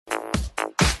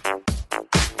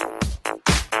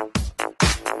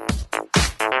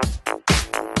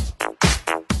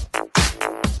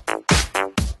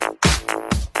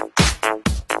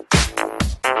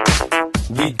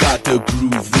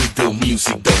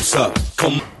What's up?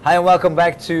 Come. Hi and welcome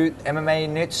back to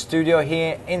MMAnytt studio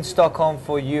here in Stockholm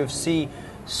for UFC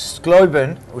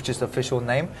Globen, which is the official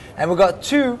name. And we've got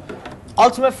two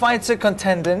Ultimate Fighter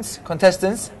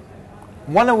contestants,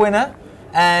 one a winner,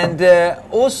 and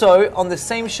also on the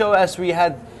same show as we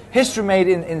had history made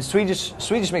in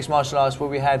Swedish mixed martial arts, where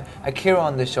we had Akira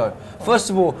on the show. First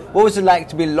of all, what was it like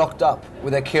to be locked up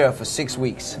with Akira for 6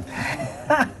 weeks?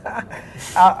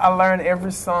 I learned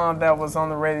every song that was on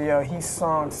the radio. He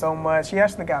sung so much. He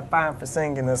actually got fined for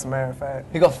singing, as a matter of fact.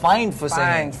 He got fined for singing?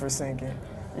 Fined for singing.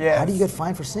 Yeah. How do you get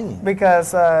fined for singing?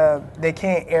 Because they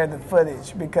can't air the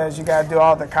footage because you got to do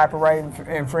all the copyright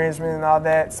infringement and all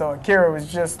that. So Akira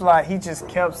was just like, he just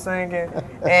kept singing.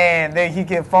 And then he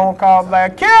get phone calls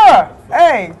like, Akira,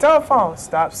 hey, telephone,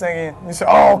 stop singing. He said,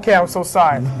 oh, okay, I'm so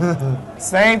sorry.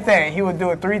 Same thing. He would do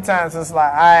it 3 times. It's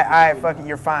like, all right, fuck it,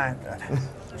 you're fine.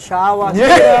 Ciao, Akira.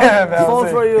 Yeah, phone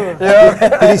for you.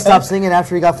 Yeah. Did he stop singing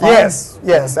after he got fined?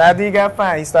 Yes. After he got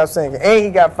fined, he stopped singing. And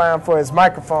he got fined for his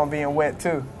microphone being wet,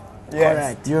 too. Yes.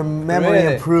 Correct. Your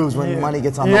memory improves when money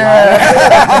gets on the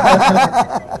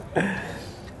line.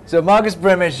 So Marcus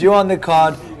Brimage, you're on the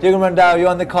card. Diego Brandao, you're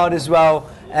on the card as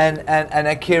well. And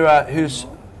Akira, who's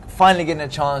finally getting a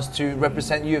chance to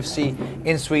represent UFC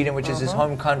in Sweden, which is his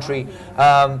home country.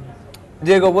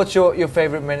 Diego, what's your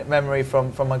favorite memory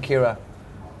from Akira?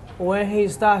 When he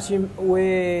starts, he's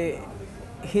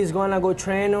gonna go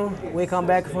train. We come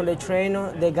back from the train.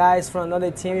 The guys from another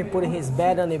team put his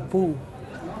bed on the pool.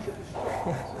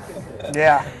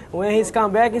 Yeah. When he's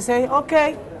come back, he say,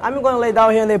 "Okay, I'm gonna lay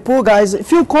down here in the pool, guys.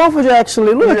 Feel comfortable,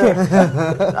 actually. Look,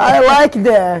 I like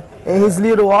that." And his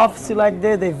little office like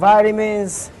that, the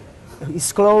vitamins.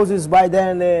 His clothes is right there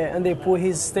in the pool.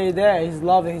 He's stay there. He's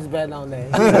loving his bed down there.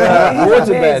 He's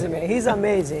amazing, man. He's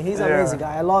amazing. He's an amazing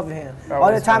guy. I love him.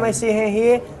 All the time I see him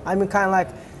here, I'm kind of like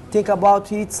think about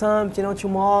to eat something,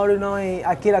 tomorrow, and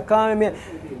Akira come and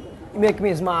make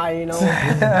me smile,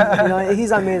 he's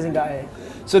an amazing guy.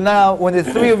 So now, when the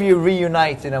three of you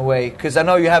reunite in a way, because I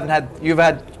know you've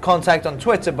had contact on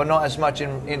Twitter, but not as much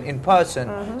in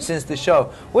person since the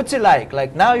show. What's it like?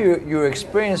 Like now you're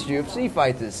experienced UFC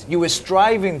fighters. You were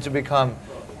striving to become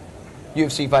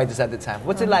UFC fighters at the time.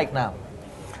 What's it like now?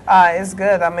 It's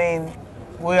good. I mean,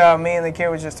 me and the kid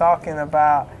were just talking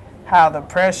about how the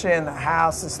pressure in the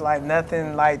house is like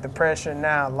nothing like the pressure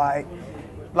now. Like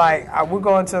we're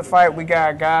going to a fight, we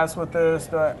got guys with us,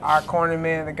 our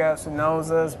cornerman, the guys who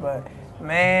knows us, but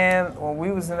man, when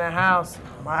we was in the house,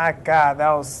 my God,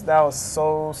 that was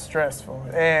so stressful.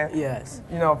 And yes,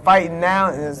 fighting now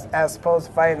is as opposed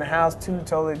to fighting in the house, 2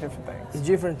 totally different things. It's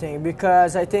different thing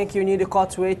because I think you need to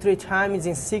cut weight 3 times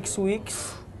in 6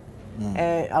 weeks.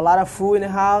 And a lot of food in the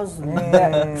house.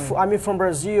 I'm from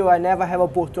Brazil. I never have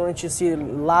opportunity to see a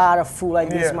lot of food like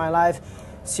this in my life.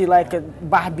 See like a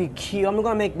barbecue. I'm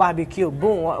gonna make barbecue.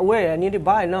 Boom. Where? I need to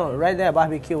buy. No, right there,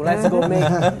 barbecue. Let's go make.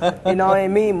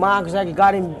 And me and Marcus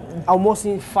got him almost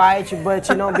in fight, but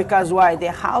because why?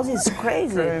 The house is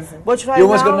crazy. But right you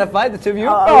almost now, got in a fight, the two of you?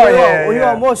 You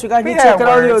almost. You guys need to check it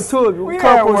on YouTube.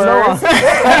 Couples, no.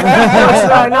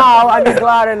 Right now, I'm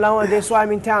glad and that's why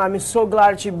I'm in town. I'm so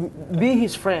glad to be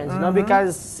his friends.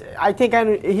 Because I think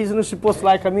he's not supposed to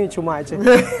like me too much.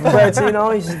 But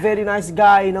he's a very nice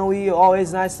guy. We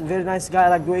always very nice guy,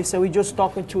 like we said. We just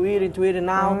talking to it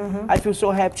now. I feel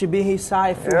so happy to be his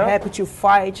side. I feel happy to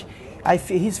fight.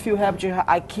 He's feel happy to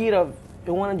Akira.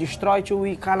 We want to destroy you.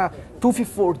 We kind of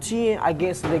 2-14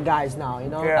 against the guys now.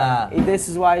 And this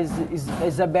is why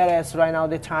it's a badass right now.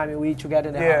 The time we together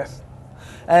in the house.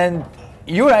 And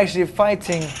you're actually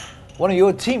fighting one of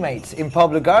your teammates in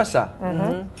Pablo Garza.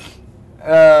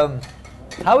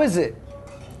 How is it?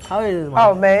 How is it, man?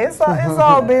 Oh man, it's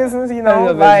all business,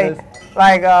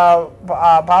 Like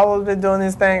Paulo's been doing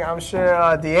his thing. I'm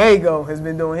sure Diego has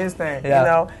been doing his thing.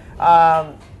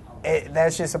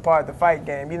 That's just a part of the fight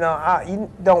game. You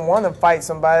don't want to fight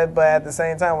somebody, but at the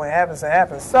same time, when it happens, it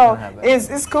happens. So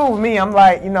it's cool with me. I'm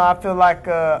like, I feel like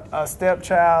a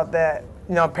stepchild that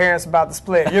parents about to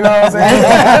split. You know what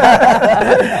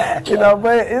I'm saying?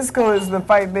 But it's cool. It's the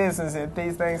fight business. If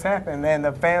these things happen, and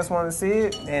the fans want to see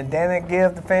it, and then it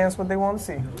gives the fans what they want to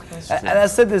see. And I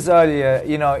said this earlier.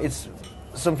 It's.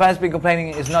 Some fans been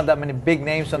complaining it's not that many big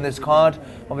names on this card.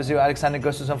 Obviously, Alexander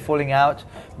Gustafsson falling out.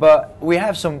 But we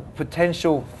have some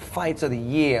potential fights of the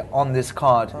year on this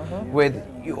card.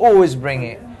 You always bring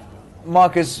it.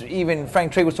 Marcus, even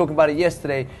Frank Trigg was talking about it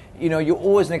yesterday. You're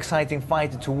always an exciting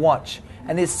fighter to watch.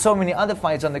 And there's so many other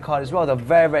fights on the card as well that are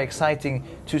very, very exciting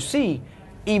to see,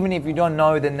 even if you don't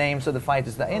know the names of the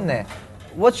fighters that are in there.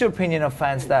 What's your opinion of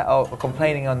fans that are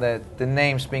complaining on the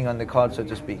names being on the card, so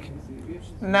to speak?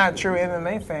 not true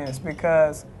MMA fans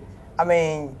because, I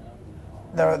mean,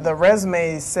 the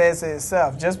resume says it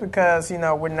itself. Just because, you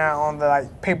know, we're not on the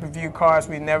like pay-per-view cards,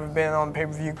 we've never been on the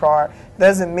pay-per-view card,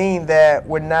 doesn't mean that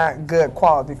we're not good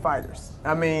quality fighters.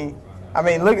 I mean,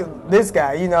 look at this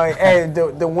guy. You know, hey,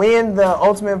 the win, the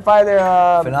Ultimate Fighter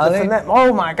finale.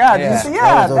 Oh my God! Yeah. You see,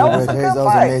 that was a good fight. That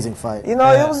was an amazing fight. You know,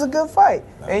 it was a good fight.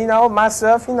 And you know,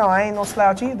 myself, you know, I ain't no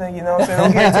slouch either. You know what I'm saying?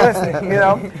 Don't get it twisted. You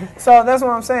know, so that's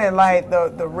what I'm saying. Like the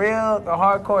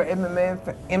hardcore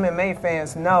MMA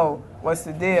fans know what's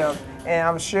the deal, and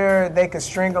I'm sure they could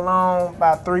string along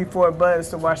about 3-4 buttons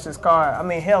to watch this card. I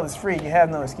mean, hell is free. You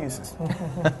have no excuses.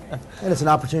 And it's an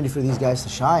opportunity for these guys to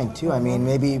shine, too. I mean,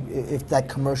 maybe if that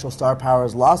commercial star power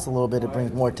is lost a little bit, it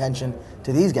brings more attention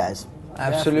to these guys.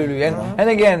 Absolutely. And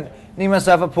again, Nima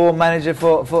Savapour, manager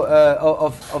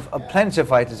of plenty of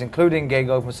fighters, including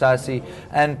Gegard Mousasi,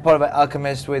 and part of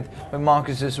Alchemist with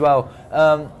Marcus as well.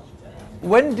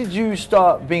 When did you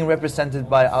start being represented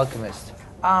by Alchemist?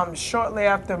 Shortly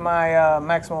after my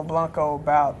Maximo Blanco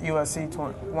bout, UFC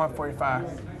 145.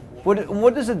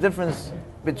 What is the difference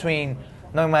between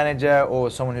no manager or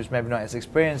someone who's maybe not as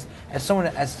experienced as someone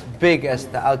as big as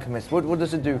the Alchemist? What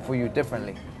does it do for you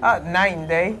differently? Night and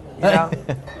day. You know,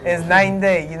 it's night and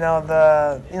day. You know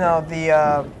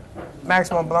the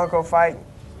Maximo Blanco fight.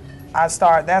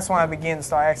 That's when I began to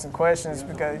start asking questions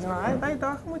because, you know, hey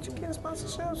dog, how much you getting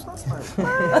sponsorships? I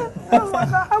was like,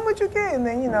 how much you get? And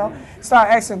then, you know, start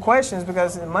asking questions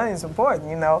because the money is important,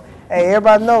 you know. Hey,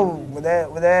 everybody know when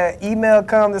that email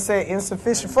come to say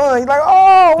insufficient funds, you're like,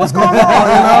 oh, what's going on,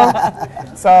 you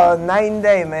know? So night and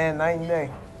day, man, night and day.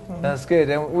 That's good.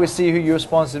 And we see who you're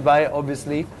sponsored by,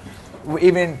 obviously,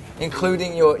 even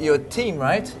including your team,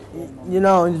 right? You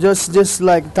know, just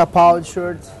like tap out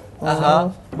shirts.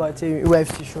 But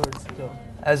UFC shorts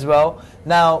as well.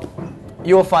 Now,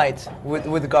 your fight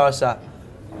with Garza.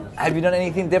 Have you done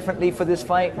anything differently for this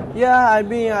fight? Yeah, I've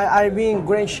been in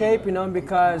great shape, you know,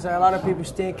 because a lot of people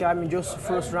think I'm just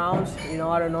first round. You know,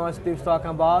 I don't know what people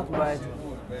talking about, but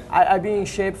I've been in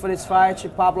shape for this fight.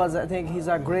 Pablo, I think he's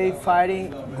a great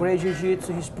fighting, great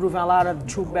jiu-jitsu. He's proven a lot of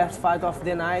two best fight of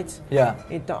the night. Yeah.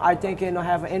 I think I don't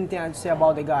have anything to say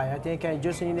about the guy. I think I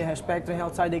just need to respect him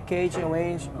outside the cage and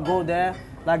when go there.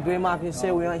 Like Brimage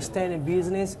said, we understand in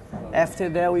business. After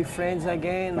that, we friends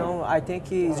again. You know, I think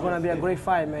he's gonna be a great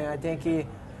fight, man. I think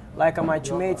like my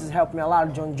teammates helped me a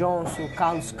lot. John Jones,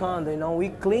 Carlos Condor, you know, I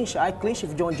clinch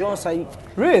with John Jones.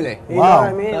 Really? You know what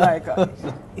I mean? Like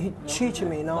he cheated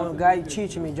me, you know, guy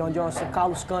cheated me. John Jones,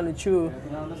 Carlos Condor too.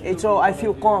 So I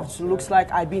feel confident. Looks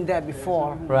like I've been there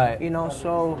before. Right. You know,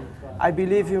 so I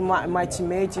believe my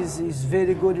teammate is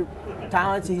very good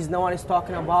talent. He's know what he's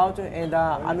talking about, and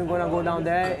I'm gonna go down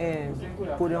there and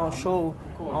put it on show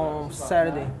on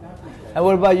Saturday. And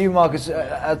what about you, Marcus?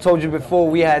 I told you before,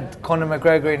 we had Conor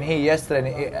McGregor in here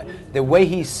yesterday, and the way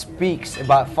he speaks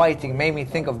about fighting made me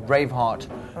think of Braveheart.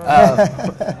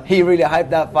 He really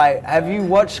hyped that fight. Have you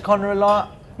watched Conor a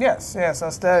lot? Yes, I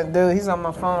studied. Dude, he's on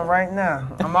my phone right now.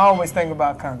 I'm always thinking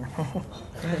about Conor.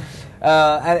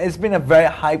 And it's been a very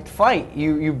hyped fight.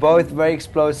 You both very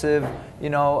explosive. You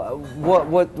know,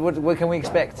 what can we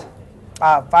expect?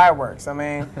 Fireworks. I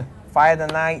mean, fight of the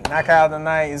night, knockout of the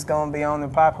night is going to be on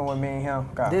and popping with me and him.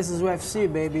 God. This is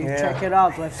UFC, baby. Yeah. Check it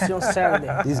out. UFC on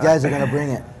Saturday. These guys are going to bring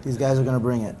it. These guys are going to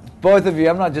bring it. Both of you,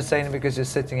 I'm not just saying it because you're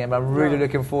sitting here, but I'm really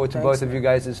looking forward to both of you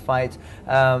guys' fight.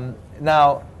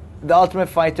 Now, the Ultimate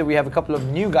Fighter, we have a couple of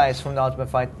new guys from the Ultimate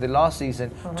Fighter the last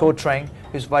season. Tor Trang,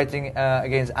 who's fighting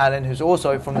against Alan, who's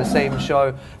also from the same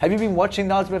show. Have you been watching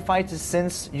the Ultimate Fighter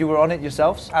since you were on it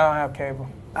yourselves? I don't have cable.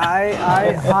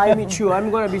 Me too. I'm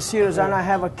gonna be serious. I don't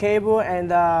have a cable, and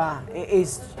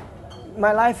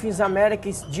my life in America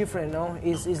is different. No,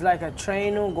 it's like a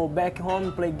trainer, go back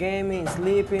home, play gaming,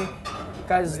 sleeping.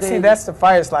 See, that's the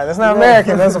fire slide. That's not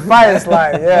American. That's a fire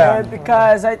slide. Yeah.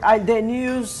 Because the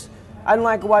news. I don't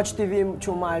like to watch TV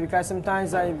too much because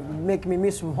sometimes I make me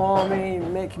miss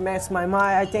home, make mess my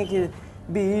mind. I think it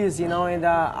be easy, you know, and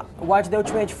watch the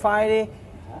Ultimate Fighter.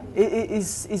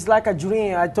 It's like a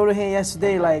dream. I told him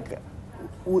yesterday, like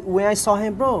when I saw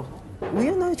him, bro, we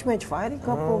are not Ultimate Fighter a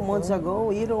couple months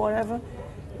ago, or whatever.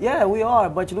 Yeah, we are,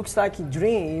 but it looks like a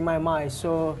dream in my mind.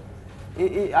 So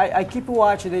I keep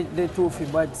watching the trophy,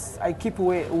 but I keep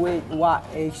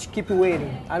keep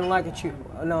waiting. I don't like it.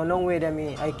 No wait. I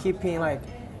mean, I keep in like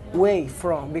way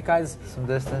from because some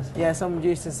distance. Yeah, some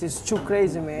distance. It's too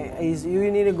crazy, man. You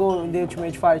need to go in the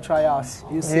Ultimate Fighter tryouts.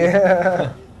 You see.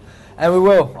 Yeah. And we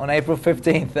will on April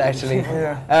 15th, actually.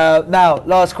 Yeah. Now,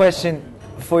 last question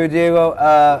for you, Diego.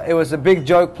 It was a big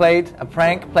joke played, a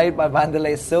prank played by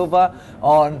Wanderlei Silva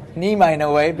on Nima in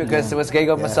a way, because it was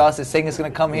Gegard Mousasi saying he's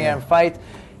going to come here and fight.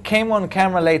 Came on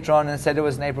camera later on and said it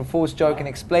was an April Fool's joke and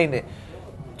explained it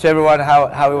to everyone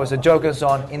how it was a joke and so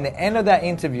on. In the end of that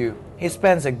interview, he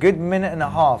spends a good minute and a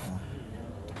half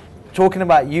talking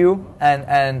about you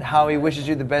and how he wishes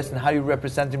you the best and how you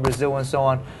represent in Brazil and so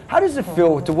on. How does it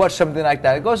feel to watch something like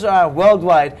that? It goes around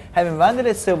worldwide, having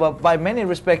Wanderlei Silva, by many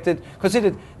respected,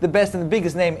 considered the best and the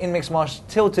biggest name in mixed martial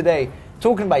till today,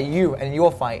 talking about you and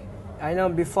your fight. I know,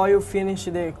 before you finish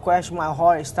the question, my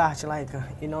heart starts like,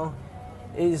 you know,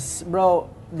 bro,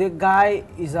 the guy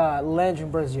is a legend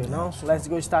in Brazil, no? So let's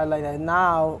go start like that.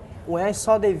 Now, when I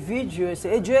saw the video, I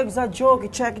said, hey, Diego, it's a joke,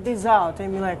 check this out.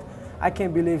 And I'm like, I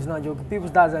can't believe it's not a joke. People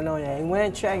doesn't know yet. And when I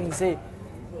check, he say,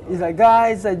 he's like,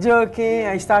 guys, it's a joking.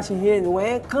 I start to hear, and when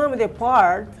I come to the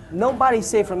part, nobody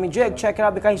say from me, Diego, check it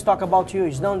out because he's talking about you.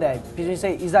 He's done that. People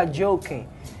say, it's a joking.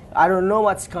 I don't know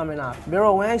what's coming up.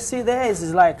 Bro, when I see this,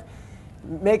 it's like,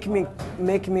 make me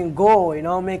go, you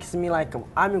know, makes me like,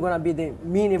 I'm gonna be the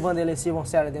mini Wanderlei Silva on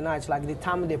Saturday night, like the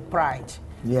time of the pride.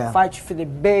 Yeah. Fight for the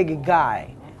big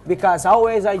guy. Because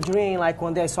always I dream, like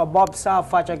when I saw Bob Sapp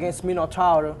fight against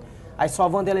Minotauro, I saw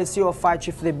Wanderlei Silva fight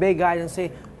with the big guy and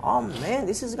say, oh man,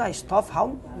 this is guy's tough.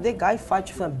 How the guy fight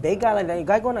with a big guy like that? The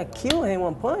guy gonna kill him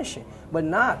one punch? But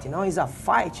not, you know, it's a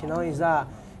fight, you know, it's a,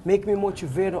 make me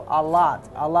motivate a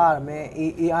lot, man.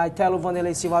 I tell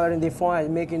Wanderlei Silva in the phone,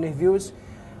 I'm making reviews.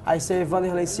 I say,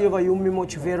 Wanderlei Silva, you me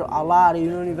motivate a lot. You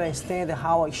don't even understand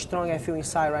how strong I feel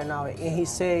inside right now. And he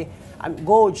say,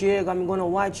 go, Diego, I'm gonna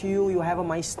watch you. You have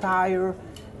my style.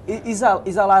 It's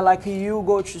a lot like you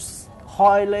go to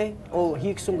Royler or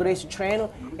Rickson Gracie trainer,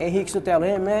 and Rickson tell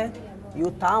him, man, you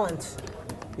talent.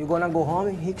 You're gonna go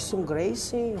home, Rickson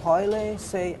Gracie, Royler,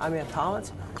 say, I'm a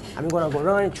talent. I'm gonna go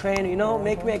run and train, you know,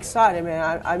 make me excited,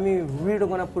 man. I'm really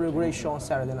gonna put a great show on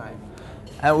Saturday night.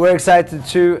 And we're excited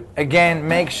to, again,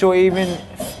 make sure even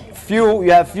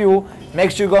you have fuel. Make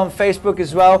sure you go on Facebook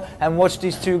as well and watch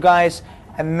these two guys.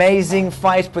 Amazing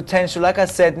fight potential. Like I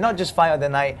said, not just fight of the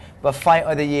night, but fight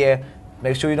of the year.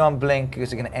 Make sure you don't blink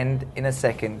because it's going to end in a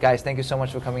second. Guys, thank you so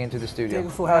much for coming into the studio. Thank you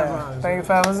for having us. Thank you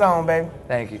for having us on, baby.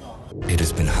 Thank you. It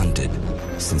has been hunted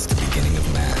since the beginning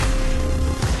of man.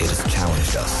 It has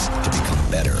challenged us to become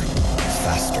better,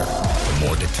 faster, and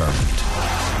more determined.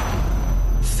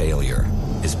 Failure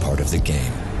is part of the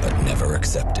game, but never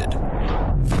accepted.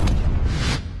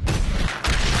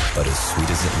 But as sweet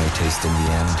as it may taste in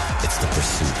the end, it's the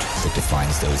pursuit that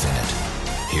defines those in it.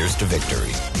 Here's to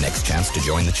victory. Next chance to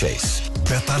join the chase.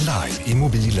 Betta live i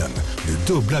mobilen. Nu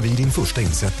dubblar vi din första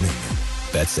insättning.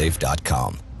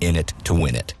 betsafe.com. In it to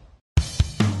win it.